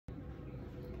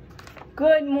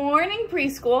Good morning,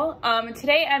 preschool.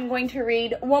 Today I'm going to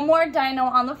read One More Dino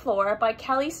on the Floor by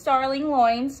Starling,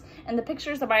 Lyons, and the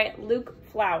pictures are by Luke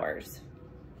Flowers.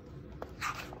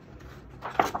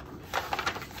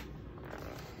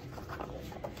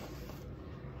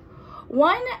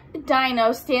 One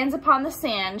dino stands upon the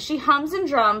sand. She hums and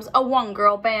drums a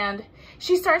one-girl band.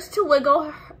 She starts to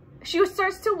wiggle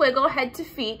head to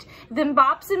feet, then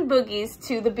bops and boogies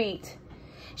to the beat.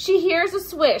 She hears a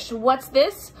swish. What's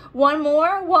this? One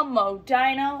more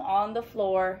dino on the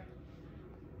floor.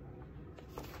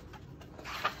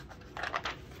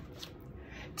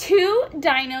 Two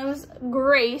dinos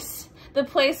grace the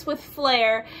place with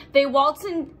flair. They waltz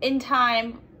in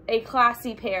time, a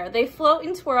classy pair. They float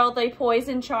and twirl, they poise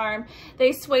and charm.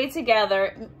 They sway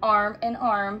together, arm in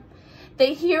arm.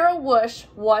 They hear a whoosh.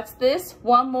 What's this?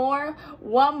 One more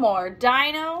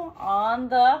dino on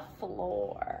the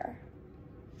floor.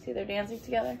 See, they're dancing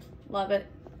together. Love it.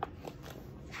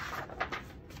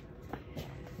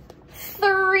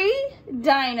 Three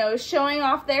dinos showing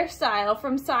off their style.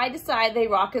 From side to side, they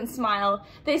rock and smile.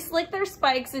 They slick their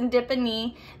spikes and dip a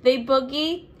knee. They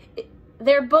boogie.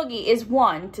 Their boogie is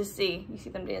one to see. You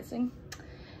see them dancing?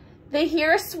 They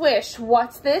hear a swish.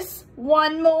 What's this?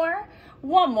 One more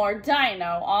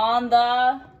dino on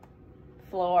the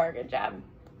floor. Good job.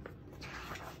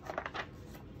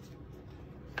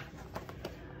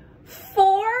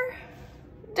 Four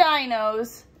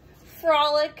dinos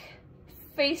frolic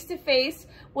face to face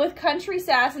with country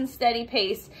sass and steady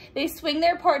pace. They swing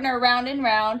their partner round and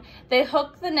round. They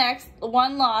hook the next,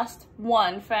 one lost,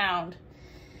 one found.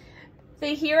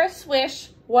 They hear a swish.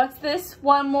 What's this?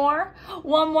 One more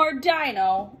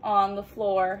dino on the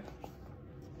floor.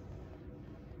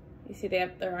 You see they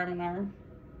have their arm in arm.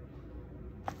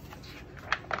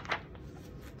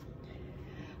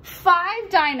 Five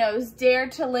dinos dare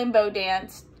to limbo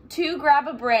dance. Two grab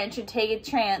a branch and take a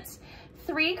chance.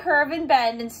 Three curve and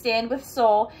bend and stand with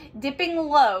soul, dipping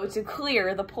low to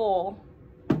clear the pole.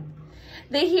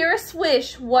 They hear a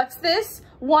swish. What's this?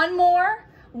 One more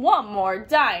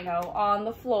dino on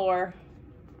the floor.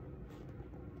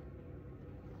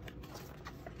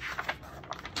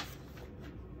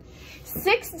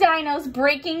 Six dinos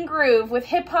breaking groove. With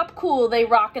hip-hop cool, they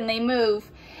rock and they move.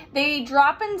 They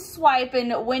drop and swipe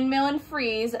and windmill and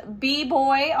freeze.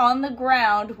 B-boy on the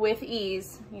ground with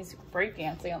ease. He's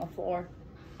breakdancing on the floor.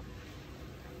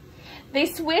 They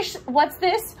swish. What's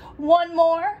this? One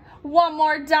more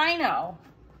dino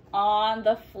on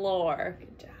the floor.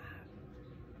 Good job.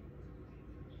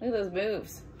 Look at those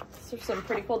moves. Those are some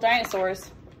pretty cool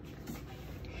dinosaurs.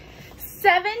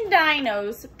 Seven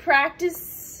dinos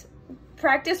practice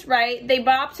right. They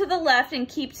bop to the left and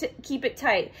keep it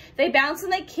tight. They bounce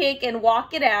and they kick and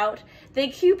walk it out. They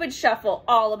Cupid shuffle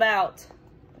all about.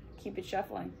 Cupid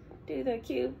shuffling. Do the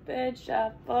Cupid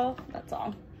shuffle. That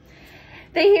song.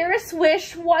 They hear a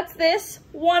swish. What's this?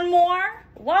 One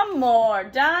more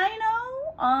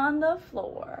dino on the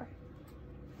floor.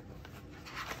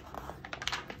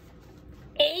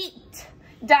 Eight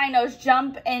dinos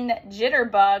jump and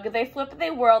jitterbug. They flip,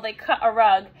 they whirl, they cut a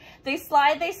rug. They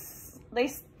slide, they slip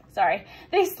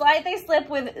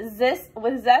with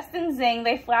zest and zing.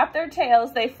 They flap their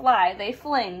tails, they fly, they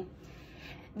fling.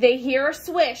 They hear a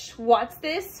swish. What's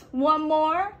this? One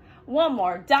more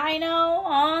dino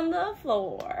on the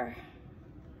floor.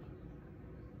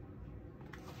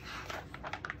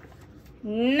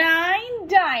 Nine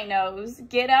dinos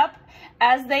get up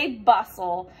as they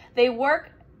bustle. They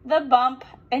work the bump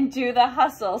and do the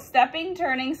hustle. Stepping,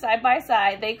 turning side by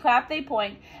side. They clap, they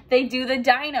point. They do the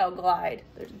dino glide.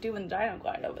 They're doing the dino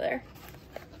glide over there.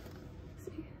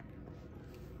 See?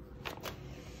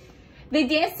 They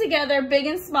dance together, big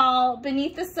and small,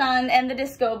 beneath the sun and the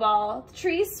disco ball.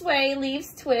 Trees sway,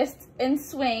 leaves twist and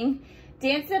swing.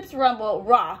 Dance steps rumble,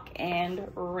 rock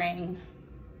and ring.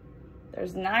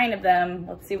 There's 9 of them.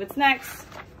 Let's see what's next.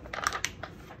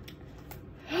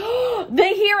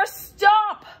 They hear a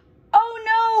stomp. Oh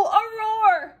no, a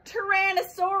roar.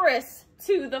 Tyrannosaurus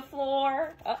to the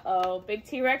floor. Uh-oh, big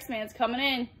T-Rex man's coming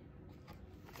in.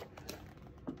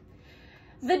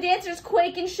 The dancers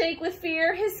quake and shake with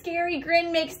fear. His scary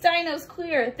grin makes dinos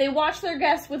clear. They watch their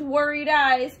guests with worried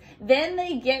eyes. Then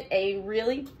they get a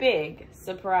really big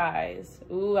surprise.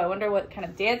 Ooh, I wonder what kind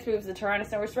of dance moves the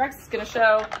Tyrannosaurus Rex is gonna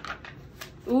show.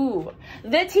 Ooh,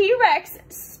 the T-Rex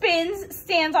spins,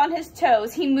 stands on his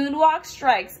toes. He moonwalks,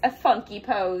 strikes a funky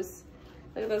pose.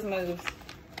 Look at those moves.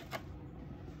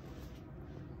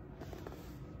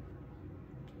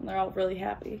 And they're all really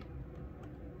happy.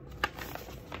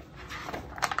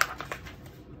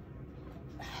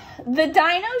 The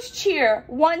dinos cheer,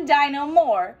 one dino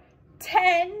more.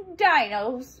 10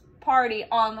 dinos party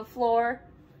on the floor.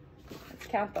 Let's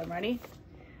count them. Ready?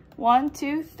 1,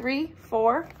 2, 3,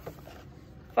 4,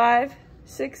 5,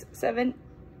 6, 7,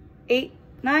 8,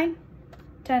 9,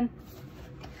 10.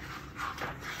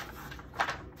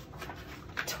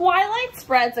 Twilight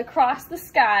spreads across the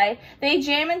sky. They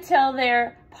jam until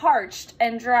they're parched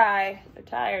and dry. They're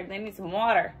tired. They need some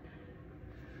water.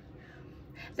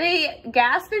 They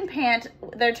gasp and pant.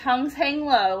 Their tongues hang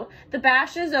low. The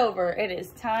bash is over. It is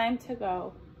time to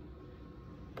go.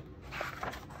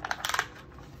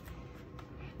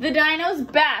 The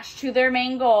dinos bash to their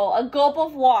main goal. A gulp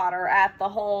of water at the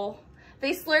hole.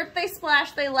 They slurp, they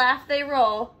splash, they laugh, they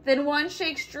roll. Then one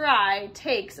shakes dry,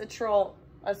 takes a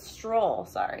stroll.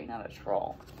 Sorry, not a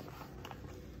troll.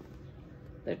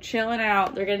 They're chilling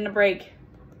out. They're getting a break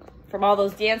from all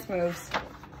those dance moves.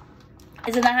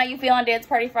 Isn't that how you feel on Dance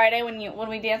Party Friday when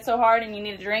we dance so hard and you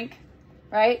need a drink?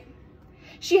 Right?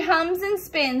 She hums and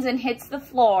spins and hits the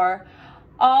floor.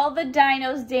 All the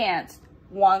dinos dance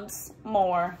once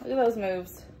more. Look at those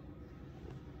moves.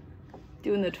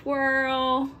 Doing the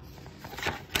twirl.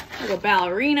 There's a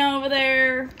ballerina over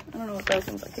there. I don't know what those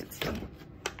ones I can see.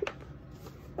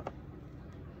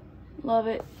 Love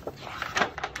it.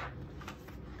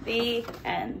 The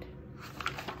end.